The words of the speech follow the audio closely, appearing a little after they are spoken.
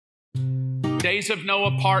Days of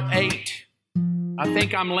Noah, Part 8. I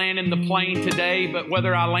think I'm landing the plane today, but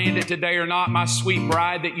whether I land it today or not, my sweet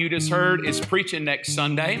bride that you just heard is preaching next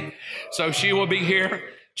Sunday. So she will be here.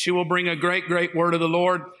 She will bring a great, great word of the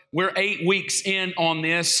Lord. We're 8 weeks in on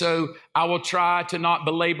this, so I will try to not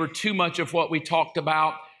belabor too much of what we talked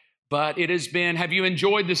about, but it has been, have you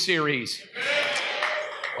enjoyed the series?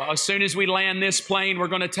 Well, as soon as we land this plane, we're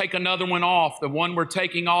going to take another one off. The one we're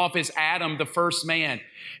taking off is Adam, the first man.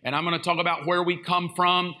 And I'm going to talk about where we come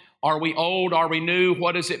from. Are we old? Are we new?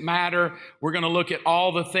 What does it matter? We're going to look at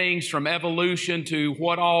all the things from evolution to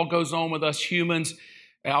what all goes on with us humans.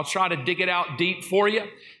 And I'll try to dig it out deep for you,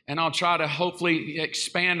 and I'll try to hopefully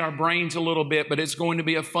expand our brains a little bit, but it's going to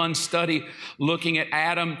be a fun study looking at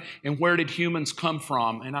Adam and where did humans come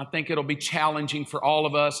from. And I think it'll be challenging for all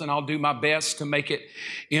of us, and I'll do my best to make it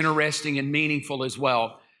interesting and meaningful as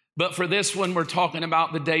well. But for this one, we're talking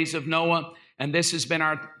about the days of Noah, and this has been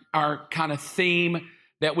our kind of theme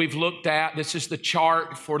that we've looked at. This is the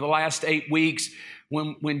chart for the last 8 weeks.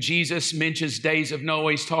 When Jesus mentions days of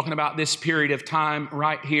Noah, he's talking about this period of time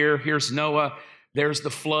right here. Here's Noah. There's the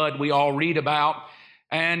flood we all read about.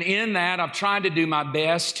 And in that, I've tried to do my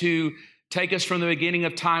best to take us from the beginning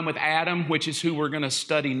of time with Adam, which is who we're going to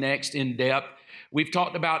study next in depth. We've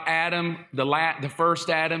talked about Adam, the first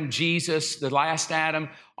Adam, Jesus, the last Adam,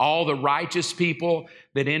 all the righteous people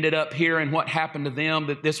that ended up here and what happened to them,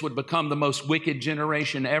 that this would become the most wicked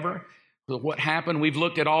generation ever. What happened, we've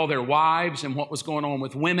looked at all their wives and what was going on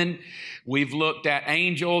with women. We've looked at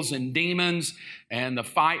angels and demons and the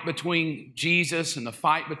fight between Jesus and the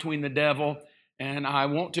fight between the devil. And I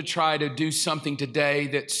want to try to do something today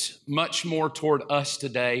that's much more toward us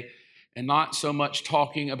today and not so much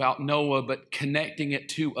talking about Noah, but connecting it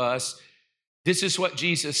to us. This is what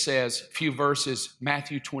Jesus says, a few verses,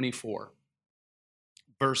 Matthew 24,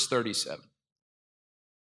 verse 37.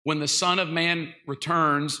 When the Son of Man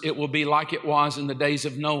returns, it will be like it was in the days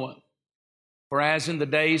of Noah. For as in the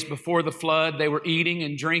days before the flood, they were eating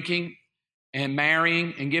and drinking and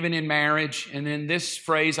marrying and giving in marriage. And then this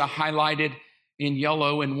phrase I highlighted in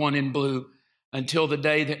yellow and one in blue, until the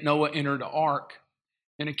day that Noah entered the ark.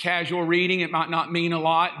 In a casual reading, it might not mean a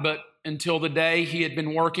lot, but until the day he had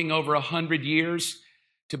been working over 100 years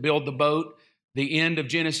to build the boat. The end of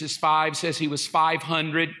Genesis 5 says he was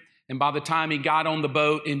 500. And by the time he got on the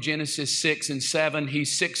boat in Genesis 6 and 7,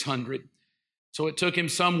 he's 600. So it took him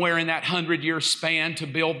somewhere in that 100-year span to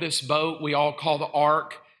build this boat we all call the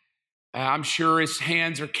ark. I'm sure his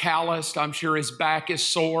hands are calloused. I'm sure his back is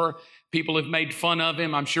sore. People have made fun of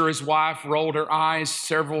him. I'm sure his wife rolled her eyes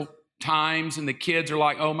several times. And the kids are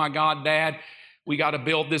like, oh my God, Dad, we got to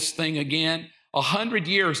build this thing again. 100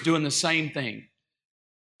 years doing the same thing.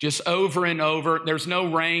 Just over and over. There's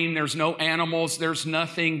no rain, there's no animals, there's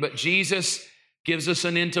nothing. But Jesus gives us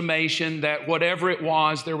an intimation that whatever it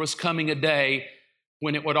was, there was coming a day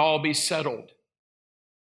when it would all be settled.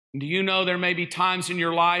 Do you know there may be times in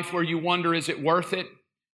your life where you wonder, is it worth it?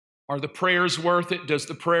 Are the prayers worth it? Does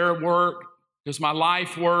the prayer work? Does my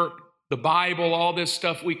life work? The Bible, all this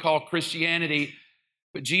stuff we call Christianity.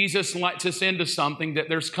 But Jesus lets us into something that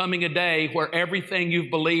there's coming a day where everything you've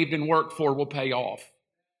believed and worked for will pay off.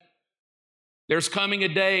 There's coming a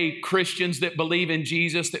day, Christians that believe in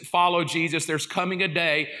Jesus, that follow Jesus, there's coming a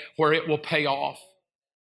day where it will pay off.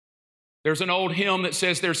 There's an old hymn that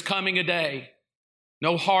says there's coming a day,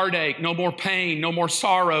 no heartache, no more pain, no more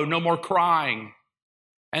sorrow, no more crying.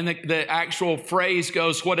 And the actual phrase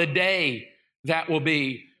goes, what a day that will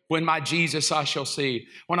be when my Jesus I shall see.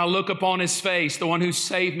 When I look upon his face, the one who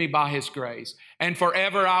saved me by his grace. And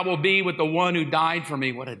forever I will be with the one who died for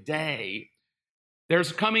me. What a day.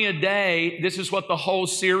 There's coming a day, this is what the whole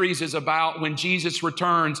series is about, when Jesus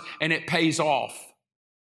returns and it pays off.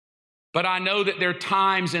 But I know that there are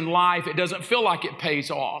times in life it doesn't feel like it pays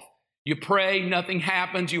off. You pray, nothing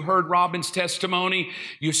happens. You heard Robin's testimony.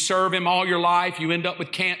 You serve him all your life. You end up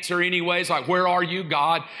with cancer anyways. Like, where are you,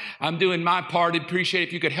 God? I'm doing my part. I'd appreciate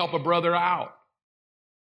if you could help a brother out.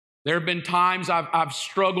 There have been times I've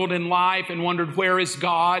struggled in life and wondered, where is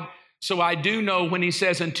God? So I do know when he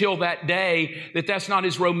says until that day, that that's not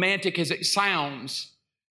as romantic as it sounds,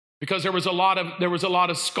 because there was a lot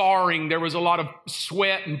of scarring. There was a lot of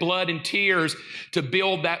sweat and blood and tears to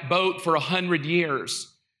build that boat for 100 years.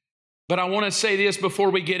 But I want to say this before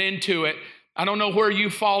we get into it. I don't know where you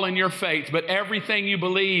fall in your faith, but everything you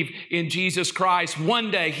believe in Jesus Christ,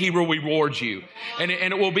 one day he will reward you. And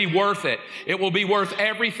it will be worth it. It will be worth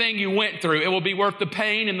everything you went through. It will be worth the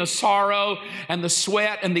pain and the sorrow and the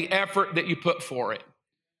sweat and the effort that you put for it.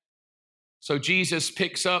 So Jesus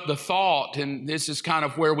picks up the thought, and this is kind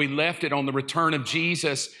of where we left it on the return of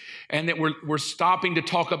Jesus, and that we're stopping to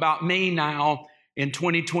talk about me now in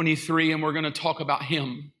 2023, and we're going to talk about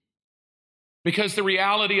him. Because the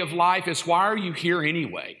reality of life is, why are you here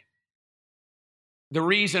anyway? The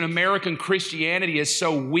reason American Christianity is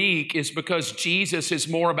so weak is because Jesus is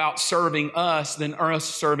more about serving us than us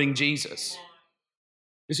serving Jesus.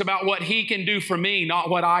 It's about what he can do for me, not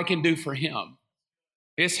what I can do for him.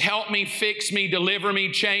 It's help me, fix me, deliver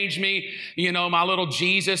me, change me. You know, my little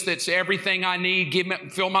Jesus that's everything I need.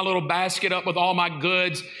 Fill my little basket up with all my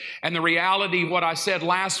goods. And the reality, what I said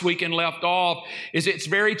last week and left off, is it's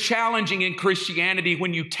very challenging in Christianity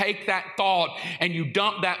when you take that thought and you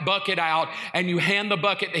dump that bucket out and you hand the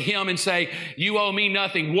bucket to him and say, you owe me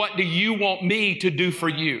nothing. What do you want me to do for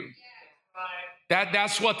you?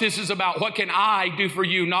 That's what this is about. What can I do for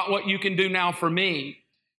you? Not what you can do now for me.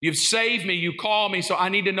 You've saved me, you call me, so I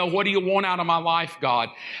need to know, what do you want out of my life, God?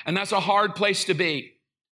 And that's a hard place to be.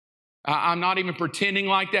 I'm not even pretending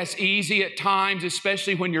like that's easy at times,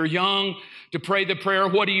 especially when you're young, to pray the prayer,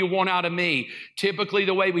 what do you want out of me? Typically,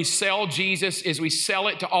 the way we sell Jesus is we sell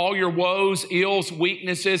it to all your woes, ills,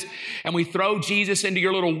 weaknesses, and we throw Jesus into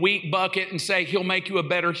your little weak bucket and say, he'll make you a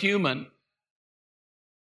better human.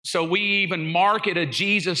 So we even market a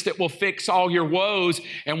Jesus that will fix all your woes.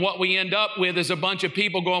 And what we end up with is a bunch of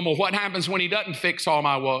people going, well, what happens when he doesn't fix all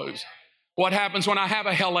my woes? What happens when I have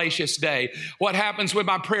a hellacious day? What happens when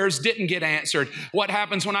my prayers didn't get answered? What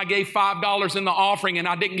happens when I gave $5 in the offering and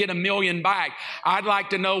I didn't get $1 million back? I'd like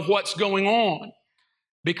to know what's going on,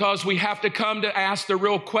 because we have to come to ask the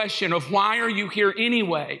real question of, why are you here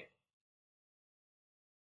anyway?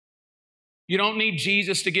 You don't need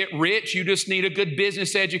Jesus to get rich. You just need a good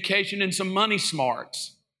business education and some money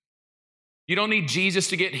smarts. You don't need Jesus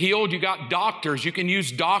to get healed. You got doctors. You can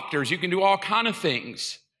use doctors. You can do all kinds of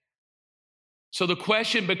things. So the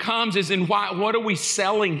question becomes, what are we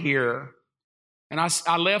selling here? And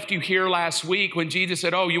I left you here last week when Jesus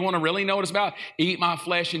said, oh, you want to really know what it's about? Eat my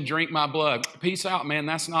flesh and drink my blood. Peace out, man.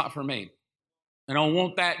 That's not for me. I don't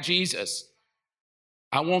want that Jesus.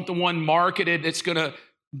 I want the one marketed that's going to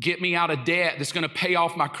get me out of debt, that's going to pay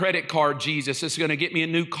off my credit card, Jesus. It's going to get me a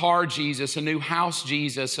new car, Jesus, a new house,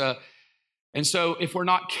 Jesus. And so if we're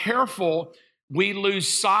not careful, we lose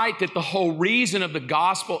sight that the whole reason of the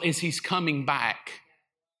gospel is he's coming back.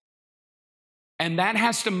 And that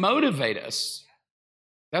has to motivate us.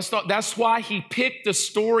 That's why he picked the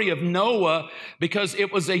story of Noah, because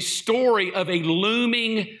it was a story of a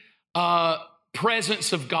looming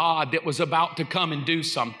presence of God that was about to come and do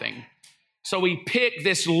something. So he picked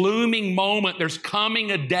this looming moment. There's coming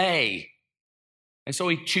a day. And so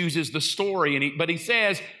he chooses the story. But he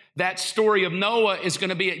says that story of Noah is going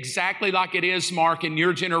to be exactly like it is, Mark, in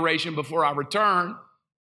your generation before I return.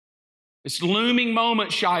 This looming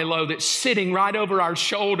moment, Shiloh, that's sitting right over our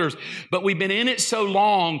shoulders. But we've been in it so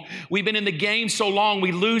long. We've been in the game so long,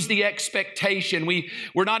 we lose the expectation.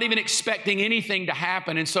 We're not even expecting anything to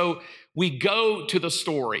happen. And so we go to the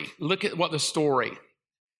story. Look at what the story.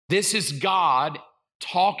 This is God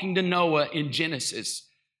talking to Noah in Genesis.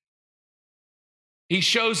 He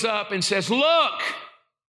shows up and says, look,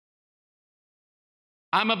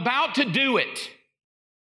 I'm about to do it.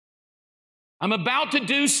 I'm about to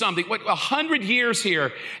do something. 100 years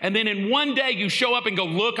here, and then in one day you show up and go,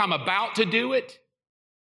 look, I'm about to do it.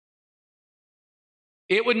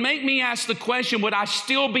 It would make me ask the question, would I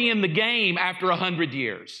still be in the game after 100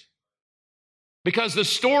 years? Because the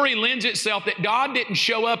story lends itself that God didn't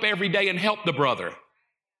show up every day and help the brother.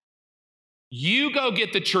 You go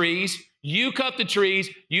get the trees, you cut the trees,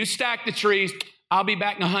 you stack the trees, I'll be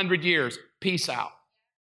back in 100 years. Peace out.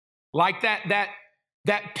 Like that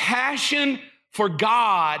passion for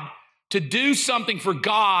God, to do something for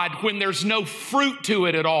God when there's no fruit to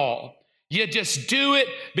it at all. You just do it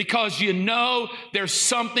because you know there's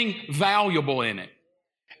something valuable in it.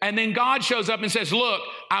 And then God shows up and says, look,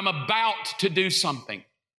 I'm about to do something.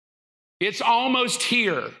 It's almost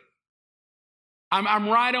here. I'm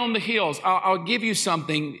right on the heels. I'll give you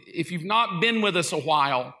something. If you've not been with us a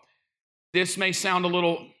while, this may sound a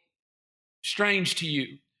little strange to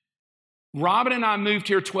you. Robin and I moved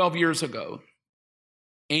here 12 years ago.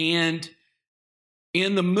 And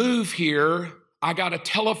in the move here, I got a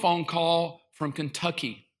telephone call from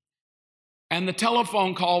Kentucky. And the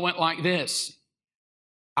telephone call went like this.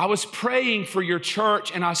 I was praying for your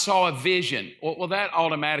church and I saw a vision. Well, that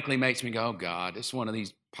automatically makes me go, oh God, it's one of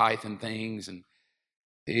these Python things. And,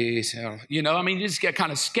 you just get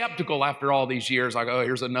kind of skeptical after all these years. I go, oh,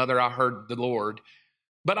 here's another, I heard the Lord.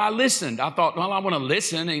 But I listened. I thought, well, I want to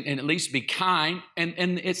listen and at least be kind. And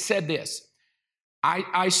it said this.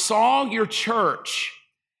 I saw your church,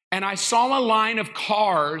 and I saw a line of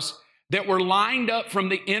cars that were lined up from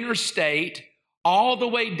the interstate all the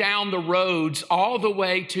way down the roads, all the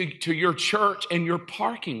way to your church and your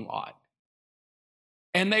parking lot.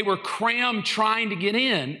 And they were crammed trying to get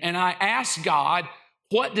in. And I asked God,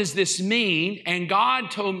 what does this mean? And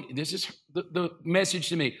God told me, this is the message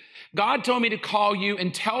to me. God told me to call you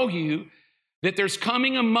and tell you that there's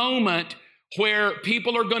coming a moment where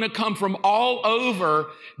people are going to come from all over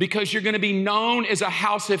because you're going to be known as a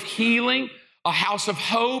house of healing, a house of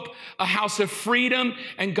hope, a house of freedom,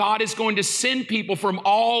 and God is going to send people from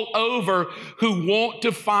all over who want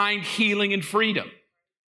to find healing and freedom.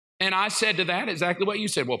 And I said to that exactly what you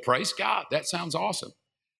said. Well, praise God. That sounds awesome.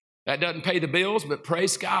 That doesn't pay the bills, but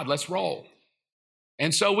praise God. Let's roll.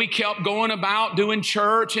 And so we kept going about doing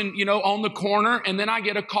church and, on the corner. And then I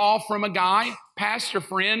get a call from a guy, pastor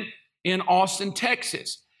friend in Austin,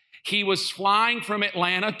 Texas. He was flying from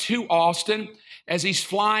Atlanta to Austin. As he's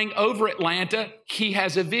flying over Atlanta, he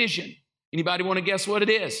has a vision. Anybody want to guess what it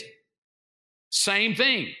is? Same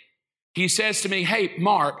thing. He says to me, hey,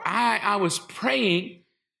 Mark, I was praying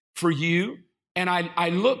for you, and I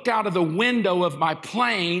looked out of the window of my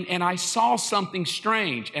plane, and I saw something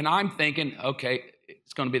strange. And I'm thinking, okay,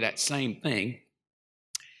 it's going to be that same thing.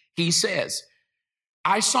 He says,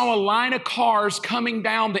 I saw a line of cars coming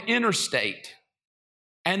down the interstate,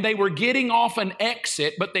 and they were getting off an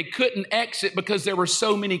exit, but they couldn't exit because there were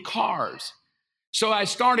so many cars. So I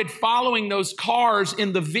started following those cars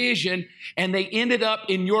in the vision, and they ended up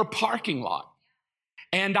in your parking lot.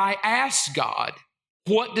 And I asked God,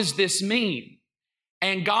 what does this mean?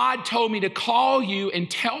 And God told me to call you and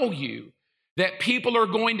tell you that people are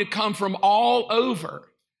going to come from all over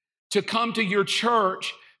to come to your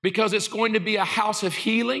church because it's going to be a house of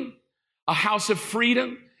healing, a house of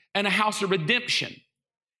freedom, and a house of redemption.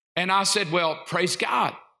 And I said, well, praise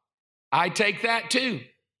God. I take that too.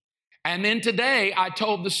 And then today I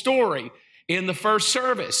told the story in the first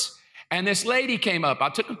service. And this lady came up. I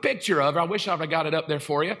took a picture of her. I wish I would have got it up there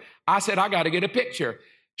for you. I said, I got to get a picture.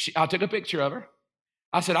 I took a picture of her.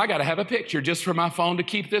 I said, I got to have a picture just for my phone to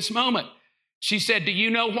keep this moment. She said, do you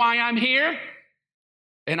know why I'm here?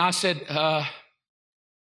 And I said,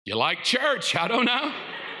 you like church? I don't know.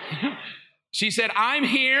 She said, I'm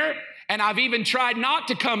here, and I've even tried not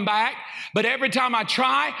to come back, but every time I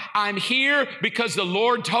try, I'm here because the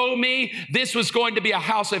Lord told me this was going to be a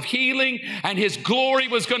house of healing, and His glory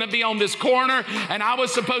was going to be on this corner, and I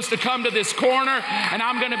was supposed to come to this corner, and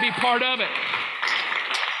I'm going to be part of it.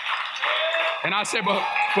 And I said, well,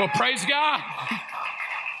 praise God.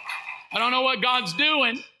 I don't know what God's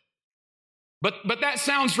doing, but that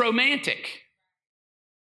sounds romantic.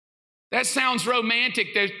 That sounds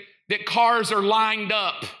romantic that cars are lined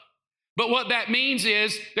up. But what that means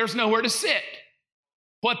is there's nowhere to sit.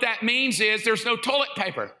 What that means is there's no toilet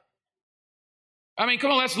paper. I mean,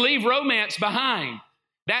 come on, let's leave romance behind.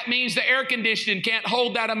 That means the air conditioning can't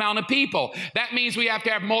hold that amount of people. That means we have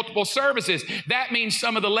to have multiple services. That means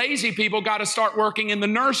some of the lazy people got to start working in the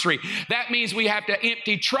nursery. That means we have to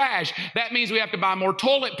empty trash. That means we have to buy more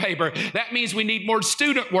toilet paper. That means we need more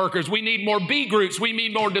student workers. We need more B groups. We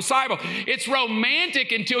need more disciples. It's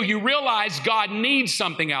romantic until you realize God needs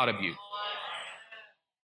something out of you.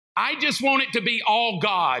 I just want it to be all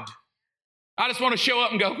God. I just want to show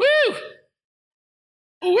up and go, woo,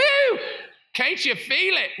 woo. Can't you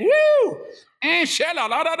feel it? Woo!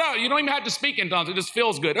 You don't even have to speak in tongues. It just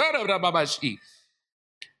feels good. But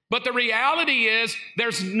the reality is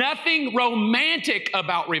there's nothing romantic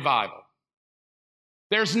about revival.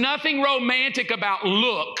 There's nothing romantic about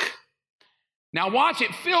look. Now watch,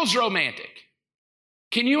 it feels romantic.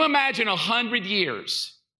 Can you imagine 100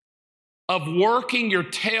 years of working your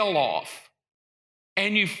tail off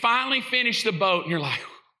and you finally finish the boat and you're like,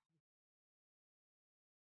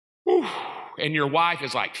 whew. And your wife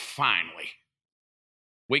is like, finally,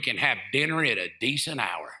 we can have dinner at a decent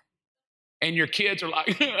hour. And your kids are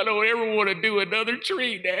like, I don't ever want to do another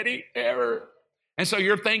tree, Daddy, ever. And so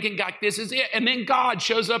you're thinking, God, this is it. And then God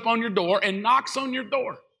shows up on your door and knocks on your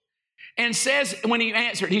door and says, when He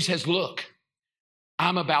answered, He says, look,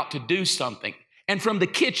 I'm about to do something. And from the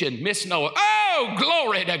kitchen, Miss Noah, oh,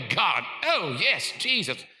 glory to God. Oh, yes,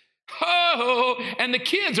 Jesus. Oh, and the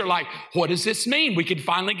kids are like, what does this mean? We can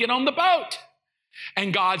finally get on the boat.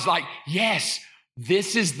 And God's like, yes,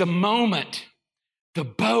 this is the moment. The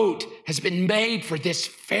boat has been made for this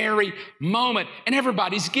very moment. And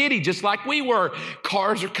everybody's giddy, just like we were.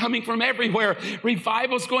 Cars are coming from everywhere.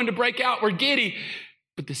 Revival's going to break out. We're giddy.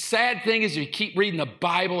 But the sad thing is, if you keep reading the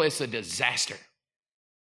Bible, it's a disaster.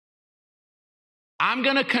 I'm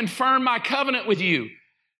going to confirm my covenant with you.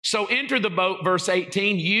 So enter the boat, verse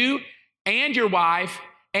 18, you and your wife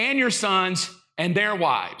and your sons and their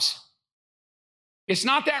wives. It's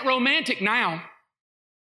not that romantic now,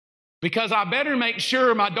 because I better make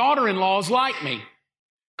sure my daughter-in-laws like me,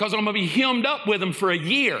 because I'm going to be hemmed up with them for a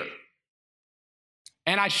year.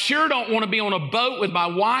 And I sure don't want to be on a boat with my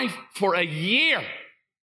wife for a year.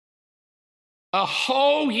 A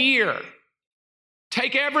whole year.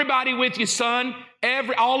 Take everybody with you, son.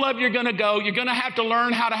 All of you are going to go. You're going to have to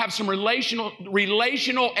learn how to have some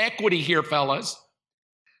relational equity here, fellas.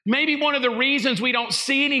 Maybe one of the reasons we don't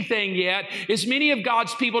see anything yet is many of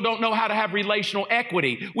God's people don't know how to have relational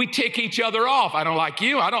equity. We tick each other off. I don't like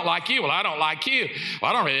you. I don't like you. Well, I don't like you. Well,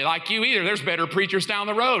 I don't really like you either. There's better preachers down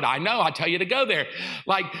the road. I know. I tell you to go there.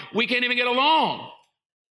 Like, we can't even get along.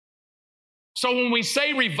 So when we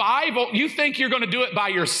say revival, you think you're going to do it by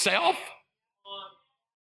yourself?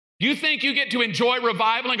 You think you get to enjoy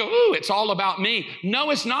revival and go, ooh, it's all about me. No,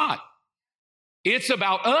 it's not. It's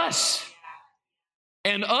about us.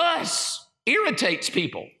 And us irritates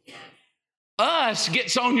people. Us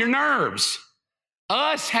gets on your nerves.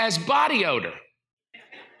 Us has body odor.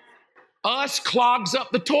 Us clogs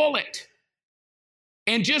up the toilet.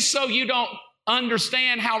 And just so you don't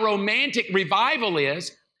understand how romantic revival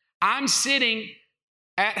is, I'm sitting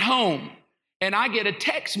at home and I get a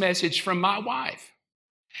text message from my wife.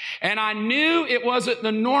 And I knew it wasn't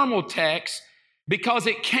the normal text because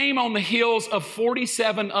it came on the heels of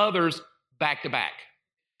 47 others back to back.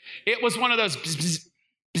 It was one of those bzz, bzz,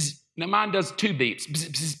 bzz. Now mine does two beeps. Bzz,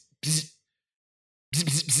 bzz, bzz, bzz,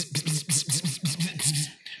 bzz, bzz,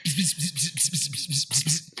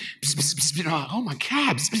 bzz, bzz. Oh my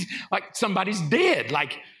God, like somebody's dead.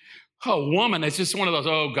 Like, oh, woman, it's just one of those,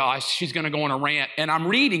 oh gosh, she's going to go on a rant. And I'm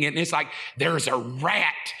reading it and it's like, there's a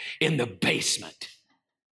rat in the basement.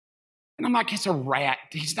 And I'm like, it's a rat.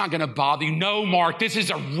 He's not going to bother you. No, Mark, this is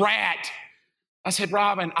a rat. I said,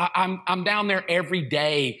 Robin, I'm down there every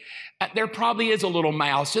day. There probably is a little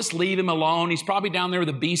mouse. Just leave him alone. He's probably down there with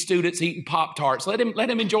the B students eating Pop-Tarts. Let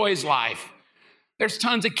him enjoy his life. There's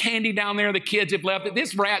tons of candy down there the kids have left.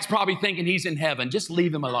 This rat's probably thinking he's in heaven. Just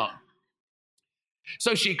leave him alone.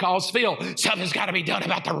 So she calls Phil. Something's got to be done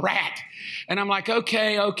about the rat. And I'm like,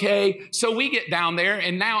 okay. So we get down there,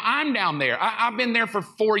 and now I'm down there. I've been there for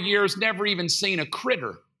 4 years, never even seen a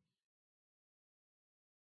critter.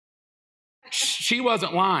 She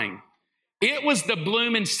wasn't lying. It was the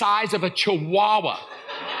blooming size of a chihuahua.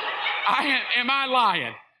 Am I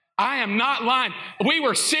lying? I am not lying. We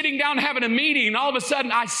were sitting down having a meeting, and all of a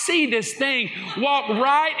sudden I see this thing walk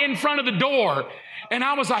right in front of the door. And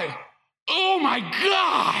I was like, oh my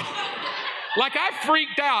God. Like, I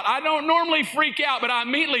freaked out. I don't normally freak out, but I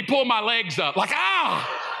immediately pulled my legs up. Like,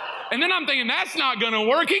 ah. And then I'm thinking, that's not going to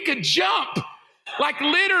work. He could jump. Like,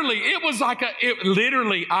 literally, it was like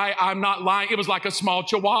I'm not lying. It was like a small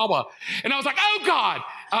chihuahua. And I was like, oh God.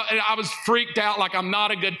 And I was freaked out, like I'm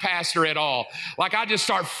not a good pastor at all. Like, I just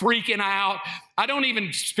start freaking out. I don't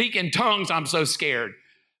even speak in tongues. I'm so scared.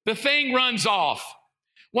 The thing runs off.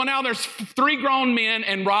 Well, now there's 3 grown men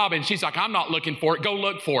and Robin. She's like, I'm not looking for it. Go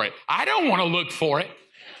look for it. I don't want to look for it.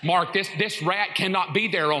 Mark, this rat cannot be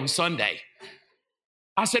there on Sunday.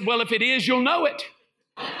 I said, well, if it is, you'll know it.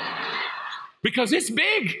 Because it's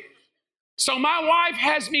big. So my wife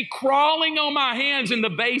has me crawling on my hands in the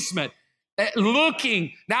basement,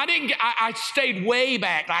 looking. Now, I stayed way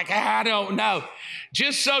back, like, I don't know.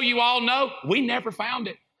 Just so you all know, we never found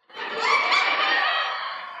it.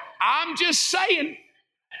 I'm just saying,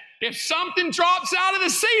 if something drops out of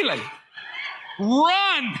the ceiling,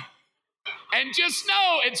 run. And just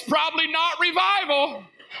know it's probably not revival,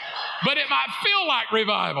 but it might feel like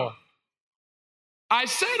revival. I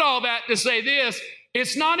said all that to say this.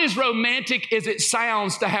 It's not as romantic as it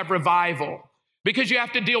sounds to have revival, because you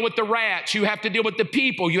have to deal with the rats. You have to deal with the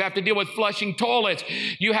people. You have to deal with flushing toilets.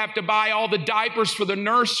 You have to buy all the diapers for the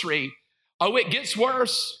nursery. Oh, it gets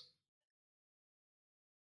worse.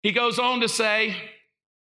 He goes on to say,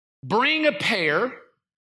 bring a pair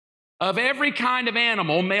of every kind of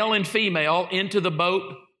animal, male and female, into the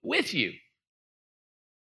boat with you.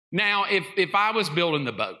 Now, if I was building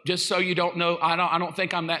the boat, just so you don't know, I don't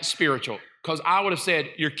think I'm that spiritual, because I would have said,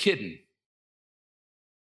 you're kidding.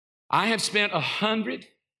 I have spent 100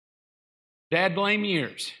 dad blame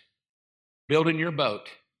years building your boat,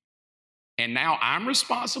 and now I'm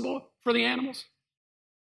responsible for the animals?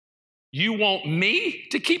 You want me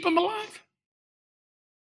to keep them alive?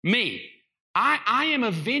 Me. I am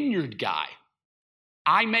a vineyard guy.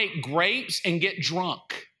 I make grapes and get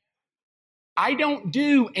drunk. I don't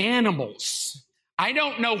do animals. I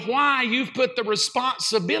don't know why you've put the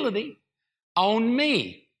responsibility on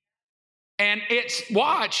me. And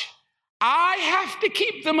watch, I have to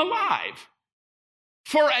keep them alive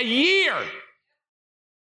for a year.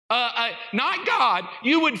 Not God.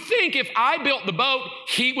 You would think if I built the boat,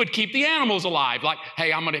 he would keep the animals alive. Like,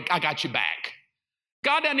 hey, I got you back.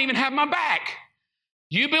 God doesn't even have my back.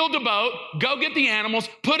 You build the boat, go get the animals,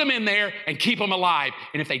 put them in there, and keep them alive.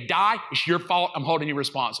 And if they die, it's your fault. I'm holding you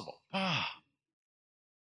responsible.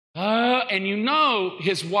 And you know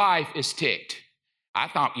his wife is ticked. I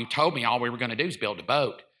thought you told me all we were going to do is build a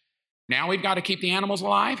boat. Now we've got to keep the animals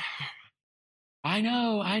alive? I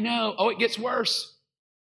know. Oh, it gets worse.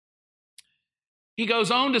 He goes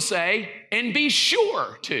on to say, and be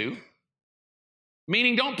sure to,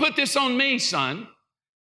 meaning don't put this on me, son.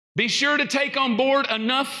 Be sure to take on board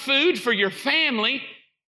enough food for your family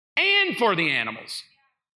and for the animals.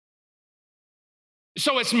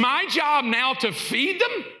 So it's my job now to feed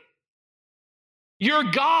them?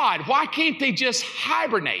 You're God. Why can't they just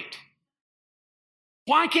hibernate?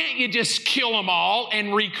 Why can't you just kill them all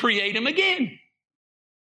and recreate them again?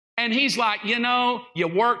 And he's like, you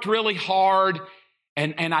worked really hard,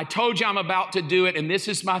 and I told you I'm about to do it, and this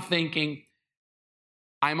is my thinking.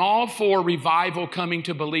 I'm all for revival coming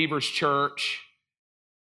to Believers Church,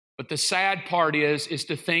 but the sad part is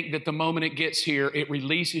to think that the moment it gets here, it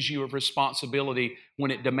releases you of responsibility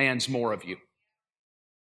when it demands more of you.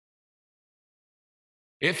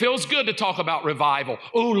 It feels good to talk about revival.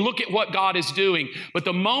 Oh, look at what God is doing. But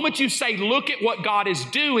the moment you say, look at what God is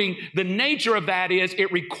doing, the nature of that is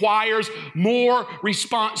it requires more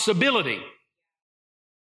responsibility.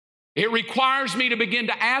 It requires me to begin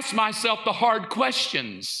to ask myself the hard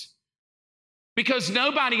questions. Because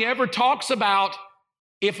nobody ever talks about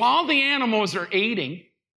if all the animals are eating,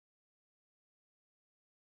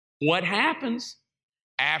 what happens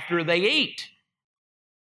after they eat?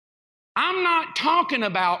 I'm not talking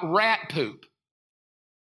about rat poop.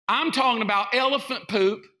 I'm talking about elephant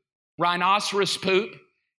poop, rhinoceros poop,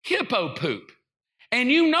 hippo poop. And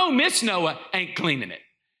Miss Noah ain't cleaning it.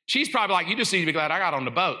 She's probably like, you just need to be glad I got on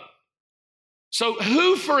the boat. So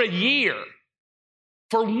who for a year,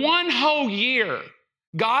 for one whole year,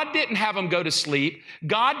 God didn't have them go to sleep.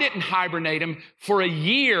 God didn't hibernate them for a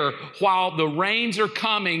year while the rains are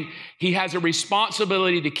coming. He has a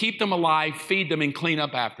responsibility to keep them alive, feed them, and clean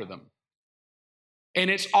up after them. And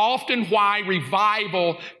it's often why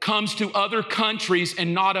revival comes to other countries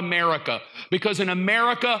and not America. Because in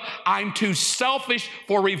America, I'm too selfish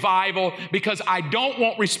for revival because I don't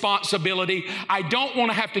want responsibility. I don't want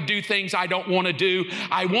to have to do things I don't want to do.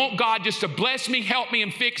 I want God just to bless me, help me,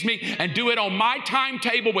 and fix me and do it on my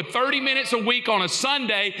timetable with 30 minutes a week on a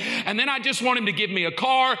Sunday. And then I just want him to give me a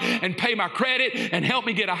car and pay my credit and help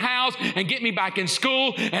me get a house and get me back in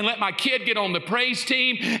school and let my kid get on the praise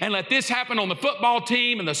team and let this happen on the football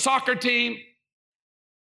team and the soccer team.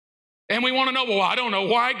 And we want to know, well, I don't know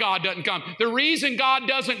why God doesn't come. The reason God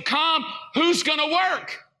doesn't come, who's going to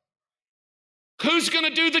work? Who's going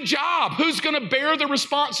to do the job? Who's going to bear the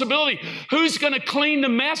responsibility? Who's going to clean the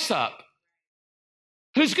mess up?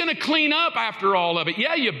 Who's going to clean up after all of it?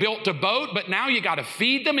 Yeah, you built a boat, but now you got to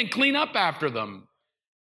feed them and clean up after them.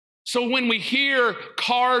 So when we hear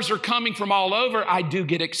cars are coming from all over, I do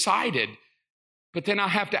get excited. But then I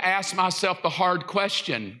have to ask myself the hard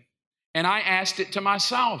question. And I asked it to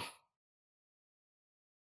myself.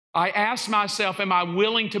 I asked myself, am I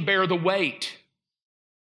willing to bear the weight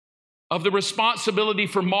of the responsibility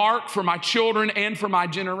for Mark, for my children, and for my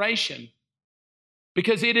generation?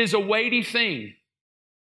 Because it is a weighty thing.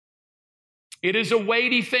 It is a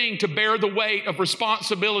weighty thing to bear the weight of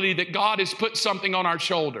responsibility that God has put something on our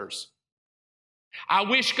shoulders. I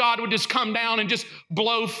wish God would just come down and just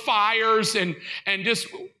blow fires and just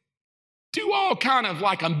do all kind of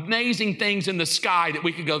like amazing things in the sky that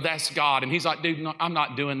we could go, that's God. And he's like, dude, no, I'm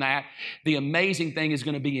not doing that. The amazing thing is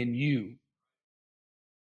going to be in you.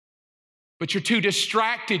 But you're too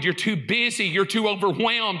distracted, you're too busy, you're too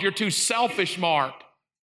overwhelmed, you're too selfish, Mark.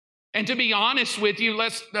 And to be honest with you,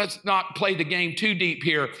 let's not play the game too deep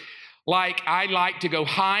here. Like, I like to go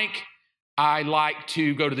hike. I like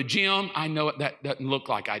to go to the gym. I know that doesn't look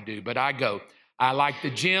like I do, but I go. I like the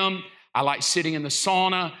gym. I like sitting in the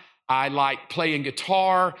sauna. I like playing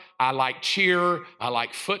guitar. I like cheer. I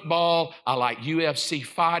like football. I like UFC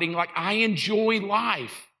fighting. Like, I enjoy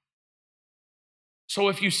life. So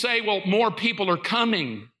if you say, well, more people are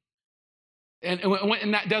coming, and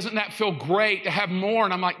that doesn't that feel great to have more?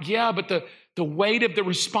 And I'm like, yeah, but the weight of the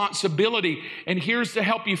responsibility, and here's to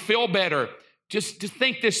help you feel better. Just to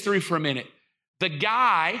think this through for a minute. The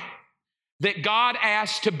guy that God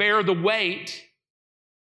asked to bear the weight,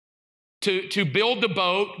 to build the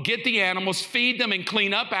boat, get the animals, feed them, and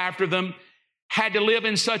clean up after them, had to live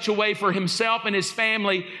in such a way for himself and his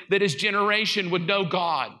family that his generation would know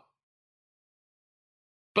God.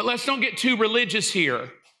 But let's don't get too religious here.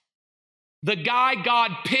 The guy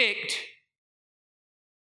God picked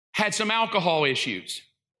had some alcohol issues.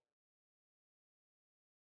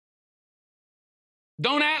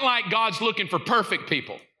 Don't act like God's looking for perfect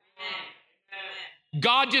people.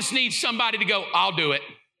 God just needs somebody to go, I'll do it.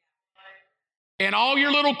 And all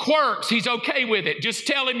your little quirks, he's okay with it. Just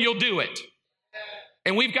tell him you'll do it.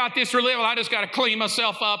 And we've got this religion, I just got to clean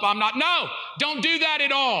myself up. No, don't do that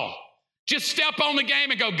at all. Just step on the game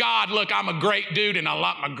and go, God, look, I'm a great dude and I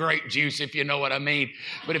like my grape juice, if you know what I mean.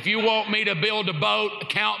 But if you want me to build a boat,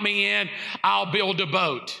 count me in, I'll build a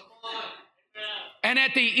boat. And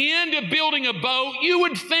at the end of building a boat, you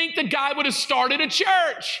would think the guy would have started a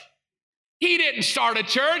church. He didn't start a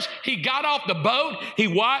church. He got off the boat, he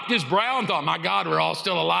wiped his brow and thought, my God, we're all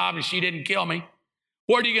still alive and she didn't kill me.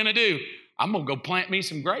 What are you going to do? I'm going to go plant me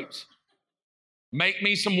some grapes, make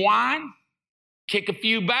me some wine, kick a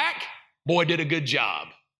few back. Boy, did a good job.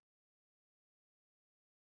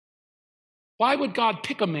 Why would God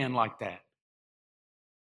pick a man like that?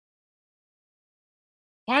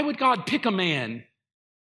 Why would God pick a man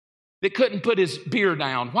that couldn't put his beer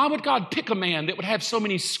down? Why would God pick a man that would have so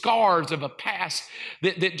many scars of a past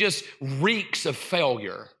that just reeks of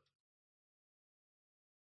failure?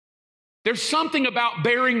 There's something about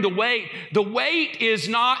bearing the weight. The weight is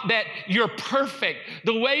not that you're perfect.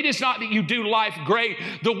 The weight is not that you do life great.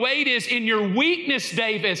 The weight is in your weakness,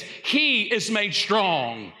 Davis, he is made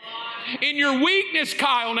strong. In your weakness,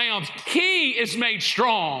 Kyle Nams, he is made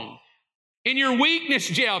strong. In your weakness,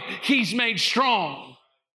 Jeff, he's made strong.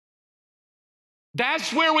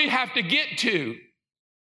 That's where we have to get to.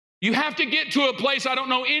 You have to get to a place, I don't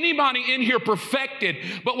know anybody in here perfected,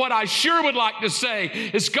 but what I sure would like to say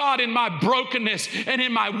is, God, in my brokenness and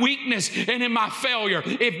in my weakness and in my failure,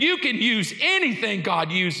 if you can use anything,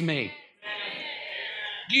 God, use me.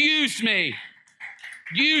 Use me.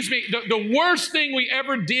 Use me. The worst thing we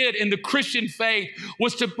ever did in the Christian faith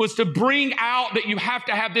was to bring out that you have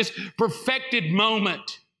to have this perfected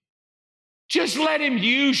moment. Just let him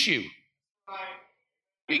use you.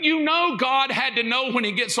 You know God had to know when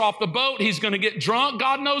he gets off the boat, he's going to get drunk.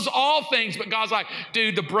 God knows all things, but God's like,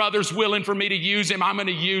 dude, the brother's willing for me to use him. I'm going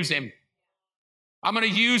to use him. I'm going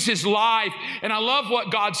to use his life. And I love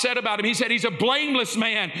what God said about him. He said he's a blameless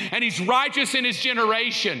man and he's righteous in his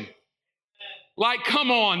generation. Like, come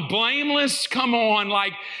on, blameless, come on,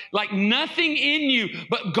 like nothing in you,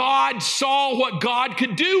 but God saw what God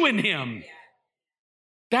could do in him.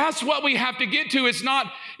 That's what we have to get to.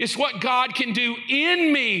 It's what God can do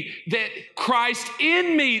in me, that Christ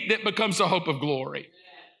in me that becomes the hope of glory.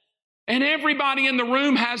 And everybody in the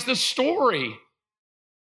room has the story.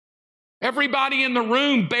 Everybody in the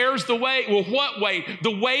room bears the weight. Well, what weight?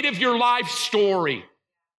 The weight of your life story.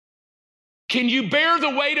 Can you bear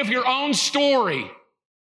the weight of your own story?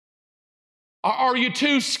 Or are you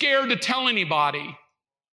too scared to tell anybody?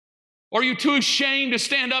 Or are you too ashamed to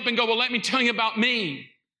stand up and go, well, let me tell you about me?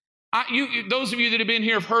 Those of you that have been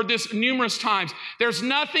here have heard this numerous times. There's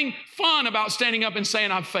nothing fun about standing up and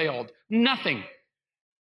saying I've failed. Nothing.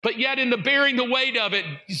 But yet in the bearing the weight of it,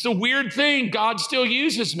 it's a weird thing. God still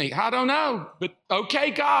uses me. I don't know, but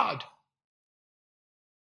okay, God.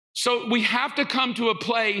 So we have to come to a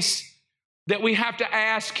place that we have to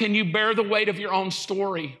ask, can you bear the weight of your own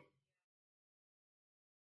story?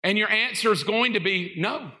 And your answer is going to be,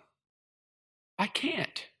 no, I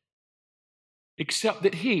can't. Except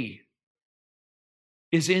that he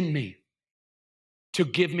is in me to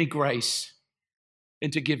give me grace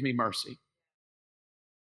and to give me mercy.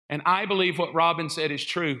 And I believe what Robin said is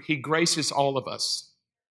true. He graces all of us.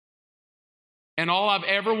 And all I've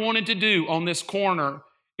ever wanted to do on this corner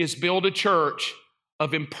is build a church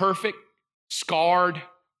of imperfect, scarred,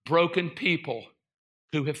 broken people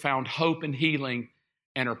who have found hope and healing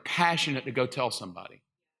and are passionate to go tell somebody.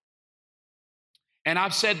 And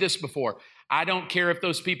I've said this before. I don't care if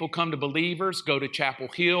those people come to Believers, go to Chapel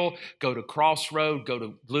Hill, go to Crossroad, go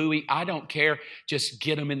to Louis. I don't care. Just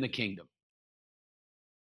get them in the kingdom.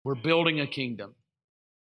 We're building a kingdom.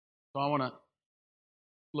 So I want to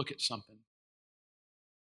look at something.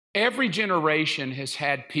 Every generation has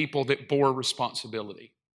had people that bore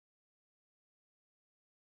responsibility.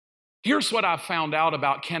 Here's what I found out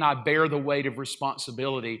about, can I bear the weight of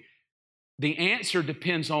responsibility? The answer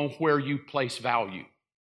depends on where you place value.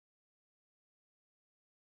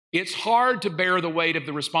 It's hard to bear the weight of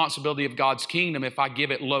the responsibility of God's kingdom if I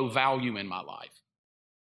give it low value in my life.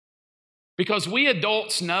 Because we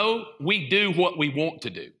adults know we do what we want to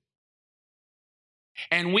do.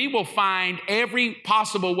 And we will find every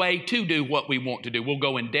possible way to do what we want to do. We'll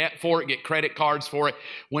go in debt for it, get credit cards for it.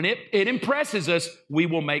 When it impresses us, we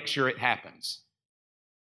will make sure it happens.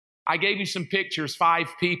 I gave you some pictures, 5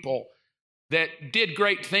 people that did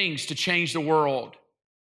great things to change the world.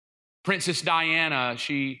 Princess Diana,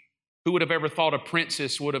 who would have ever thought a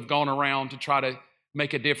princess would have gone around to try to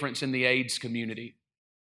make a difference in the AIDS community?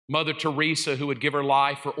 Mother Teresa, who would give her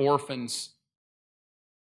life for orphans.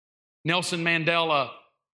 Nelson Mandela,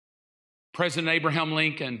 President Abraham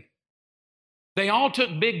Lincoln. They all took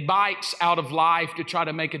big bites out of life to try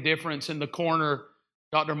to make a difference. In the corner,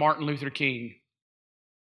 Dr. Martin Luther King.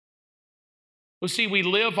 Well, see, we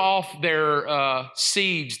live off their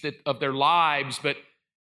seeds of their lives, but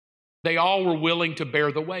they all were willing to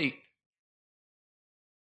bear the weight.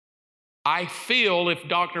 I feel if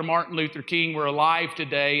Dr. Martin Luther King were alive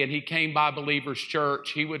today and he came by Believers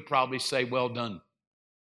Church, he would probably say, well done.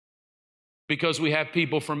 Because we have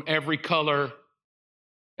people from every color,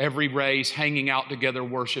 every race hanging out together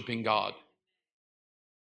worshiping God.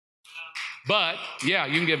 But, yeah,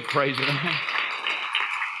 you can give praise to them.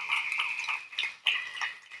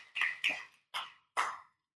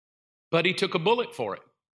 But he took a bullet for it.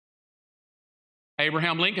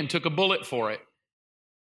 Abraham Lincoln took a bullet for it.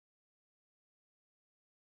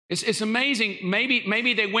 It's amazing.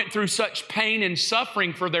 Maybe they went through such pain and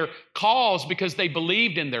suffering for their cause because they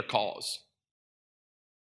believed in their cause.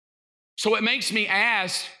 So it makes me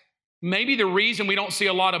ask, maybe the reason we don't see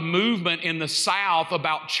a lot of movement in the South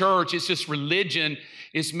about church, it's just religion,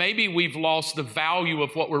 is maybe we've lost the value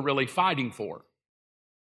of what we're really fighting for.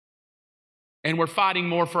 And we're fighting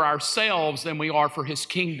more for ourselves than we are for His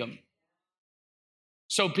kingdom.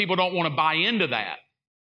 So people don't want to buy into that.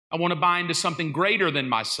 I want to buy into something greater than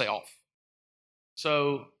myself.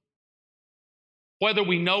 So whether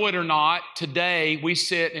we know it or not, today we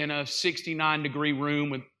sit in a 69-degree room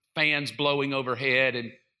with fans blowing overhead,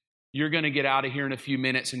 and you're going to get out of here in a few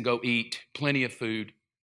minutes and go eat plenty of food.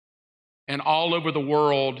 And all over the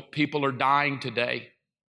world, people are dying today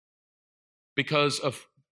because of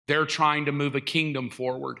they're trying to move a kingdom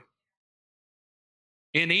forward.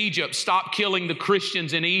 In Egypt, stop killing the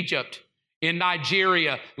Christians in Egypt. In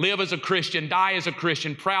Nigeria, live as a Christian, die as a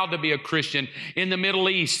Christian, proud to be a Christian. In the Middle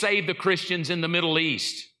East, save the Christians in the Middle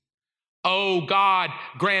East. Oh God,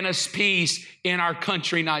 grant us peace in our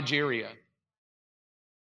country, Nigeria.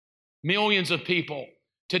 Millions of people.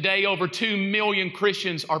 Today, over 2 million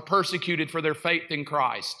Christians are persecuted for their faith in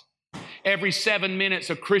Christ. Every 7 minutes,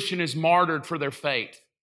 a Christian is martyred for their faith.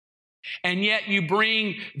 And yet you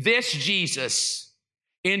bring this Jesus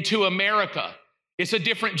into America. It's a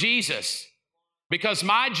different Jesus. Because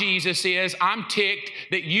my Jesus is, I'm ticked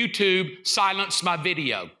that YouTube silenced my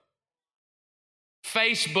video.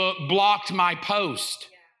 Facebook blocked my post.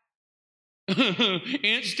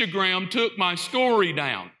 Instagram took my story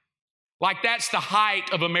down. Like that's the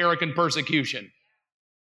height of American persecution.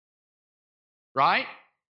 Right?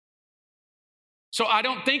 So I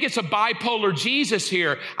don't think it's a bipolar Jesus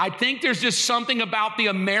here. I think there's just something about the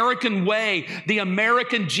American way, the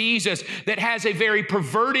American Jesus, that has a very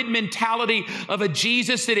perverted mentality of a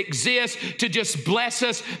Jesus that exists to just bless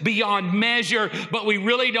us beyond measure. But we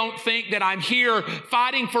really don't think that I'm here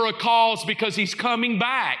fighting for a cause because He's coming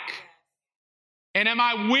back. And am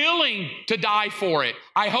I willing to die for it?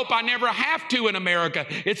 I hope I never have to in America.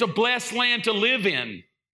 It's a blessed land to live in.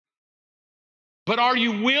 But are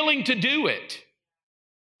you willing to do it?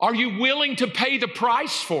 Are you willing to pay the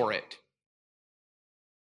price for it?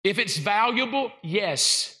 If it's valuable,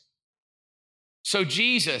 yes. So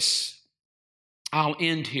Jesus, I'll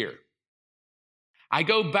end here. I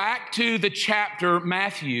go back to the chapter,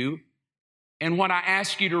 Matthew, and when I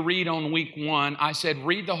asked you to read on week 1, I said,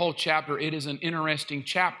 read the whole chapter. It is an interesting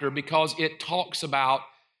chapter because it talks about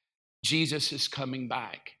Jesus is coming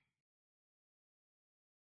back.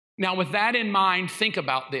 Now, with that in mind, think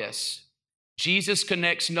about this. Jesus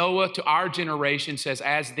connects Noah to our generation, says,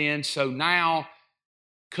 as then, so now.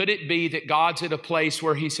 Could it be that God's at a place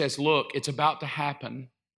where He says, look, it's about to happen.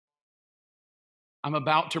 I'm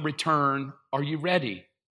about to return. Are you ready?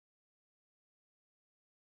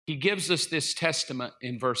 He gives us this testament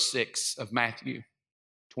in verse 6 of Matthew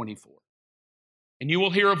 24. And you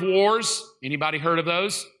will hear of wars. Anybody heard of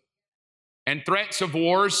those? And threats of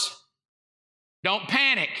wars. Don't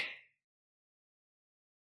panic.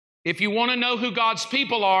 If you want to know who God's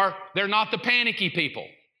people are, they're not the panicky people.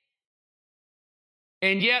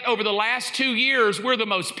 And yet, over the last 2 years, we're the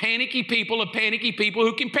most panicky people of panicky people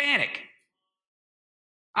who can panic.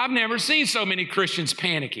 I've never seen so many Christians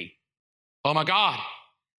panicky. Oh my God,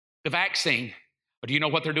 the vaccine. But do you know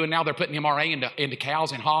what they're doing now? They're putting MRA into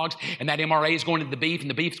cows and hogs, and that MRA is going into the beef, and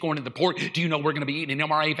the beef's going into the pork. Do you know we're going to be eating an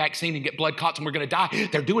MRA vaccine and get blood clots, and we're going to die?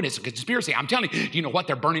 They're doing it. It's a conspiracy. I'm telling you. Do you know what?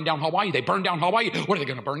 They're burning down Hawaii. They burned down Hawaii. What are they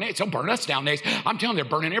going to burn next? They'll burn us down next. I'm telling you,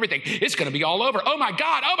 they're burning everything. It's going to be all over. Oh, my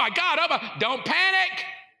God. Oh, my God. Oh, my. Don't panic.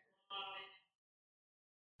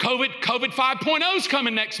 COVID 5.0 is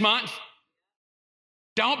coming next month.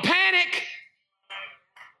 Don't panic.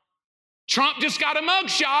 Trump just got a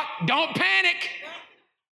mugshot. Don't panic.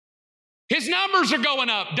 His numbers are going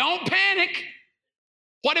up. Don't panic.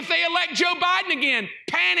 What if they elect Joe Biden again?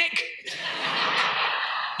 Panic.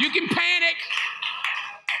 You can panic.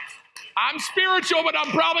 I'm spiritual, but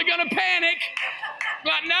I'm probably going to panic.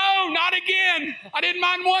 But no, not again. I didn't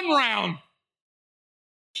mind one round.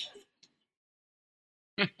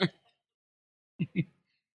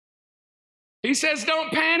 He says,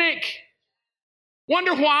 don't panic.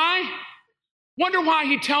 Wonder why? Wonder why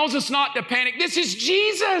he tells us not to panic. This is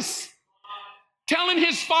Jesus telling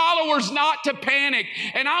his followers not to panic.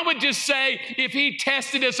 And I would just say, if he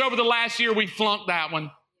tested us over the last year, we flunked that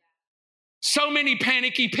one. So many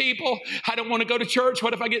panicky people. I don't want to go to church.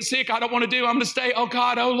 What if I get sick? I don't want to do. I'm going to stay. Oh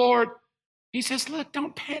God, oh Lord. He says, look,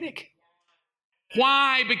 don't panic.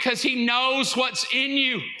 Why? Because he knows what's in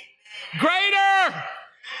you. Greater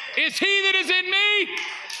is he that is in me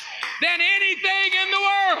than anything in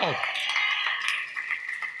the world.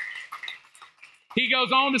 He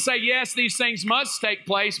goes on to say, yes, these things must take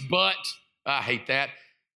place, but I hate that.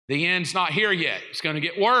 The end's not here yet. It's going to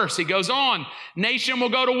get worse. He goes on. Nation will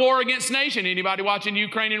go to war against nation. Anybody watching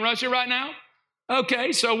Ukraine and Russia right now?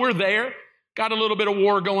 Okay, so we're there. Got a little bit of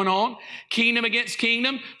war going on. Kingdom against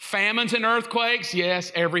kingdom. Famines and earthquakes.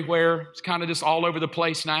 Yes, everywhere. It's kind of just all over the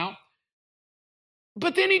place now.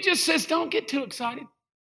 But then he just says, don't get too excited.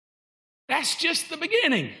 That's just the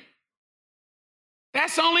beginning.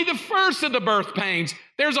 That's only the first of the birth pains.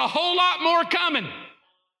 There's a whole lot more coming.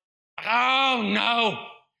 Oh, no.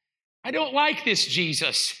 I don't like this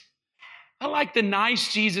Jesus. I like the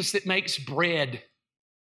nice Jesus that makes bread.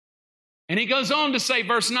 And he goes on to say,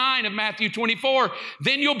 verse 9 of Matthew 24,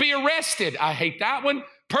 then you'll be arrested. I hate that one.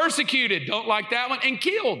 Persecuted. Don't like that one. And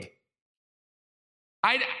killed.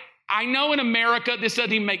 I know in America, this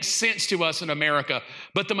doesn't even make sense to us in America,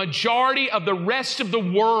 but the majority of the rest of the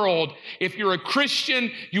world, if you're a Christian,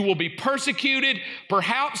 you will be persecuted,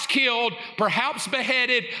 perhaps killed, perhaps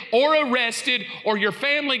beheaded, or arrested, or your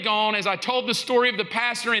family gone. As I told the story of the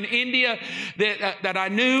pastor in India that I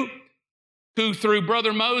knew, who through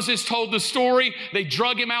Brother Moses told the story. They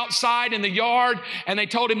drug him outside in the yard and they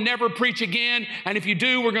told him never preach again. And if you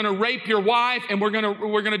do, we're going to rape your wife and we're going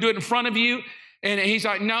to do it in front of you. And he's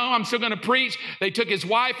like, no, I'm still going to preach. They took his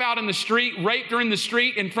wife out in the street, raped her in the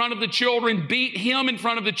street in front of the children, beat him in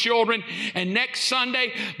front of the children. And next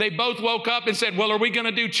Sunday, they both woke up and said, well, are we going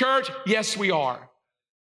to do church? Yes, we are.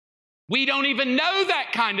 We don't even know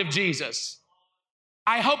that kind of Jesus.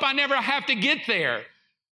 I hope I never have to get there.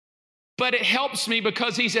 But it helps me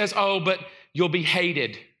because he says, oh, but you'll be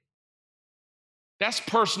hated. That's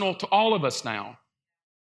personal to all of us now.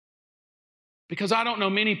 Because I don't know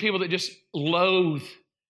many people that just loathe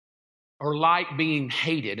or like being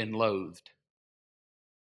hated and loathed.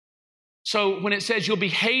 So when it says you'll be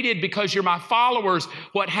hated because you're my followers,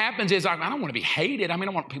 what happens is I don't want to be hated. I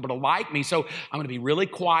want people to like me. So I'm going to be really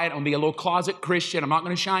quiet. I'm going to be a little closet Christian. I'm not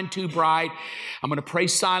going to shine too bright. I'm going to pray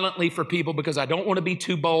silently for people because I don't want to be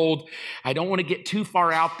too bold. I don't want to get too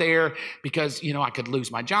far out there because, I could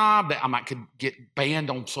lose my job. I could get banned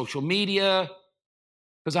on social media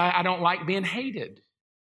because I don't like being hated.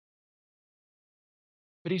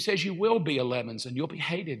 But he says you will be 11s and you'll be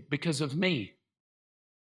hated because of me.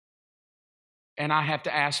 And I have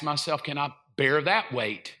to ask myself, can I bear that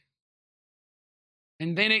weight?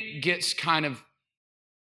 And then it gets kind of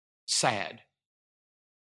sad.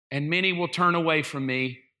 And many will turn away from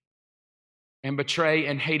me and betray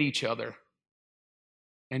and hate each other.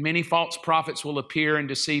 And many false prophets will appear and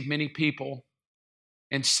deceive many people.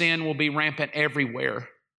 And sin will be rampant everywhere.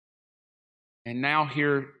 And now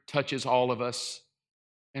here touches all of us.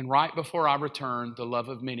 And right before I return, the love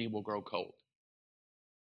of many will grow cold.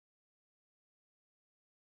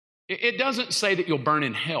 It doesn't say that you'll burn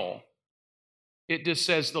in hell. It just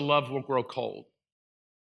says the love will grow cold.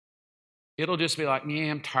 It'll just be like, yeah,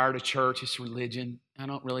 I'm tired of church. It's religion. I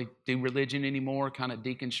don't really do religion anymore, kind of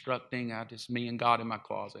deconstructing. Just me and God in my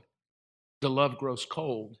closet. The love grows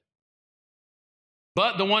cold.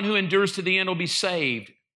 But the one who endures to the end will be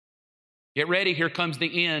saved. Get ready, here comes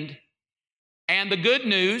the end. And the good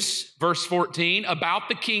news, verse 14, about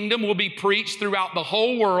the kingdom will be preached throughout the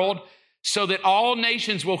whole world so that all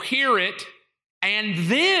nations will hear it, and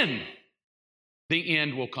then the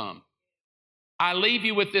end will come. I leave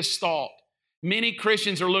you with this thought. Many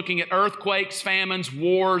Christians are looking at earthquakes, famines,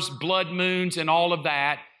 wars, blood moons, and all of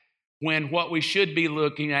that, when what we should be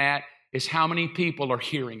looking at is how many people are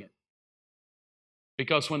hearing it.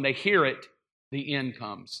 Because when they hear it, the end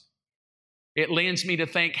comes. It lends me to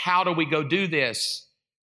think, how do we go do this?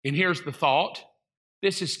 And here's the thought.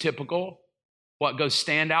 This is typical. What, go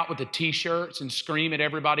stand out with the t-shirts and scream at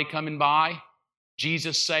everybody coming by?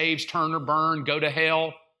 Jesus saves, turn or burn, go to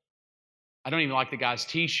hell. I don't even like the guy's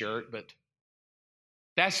t-shirt, but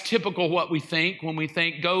that's typical what we think when we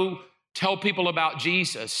think, go tell people about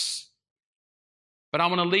Jesus. But I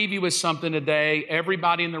want to leave you with something today.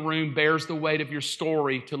 Everybody in the room bears the weight of your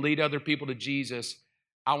story to lead other people to Jesus.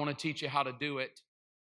 I want to teach you how to do it.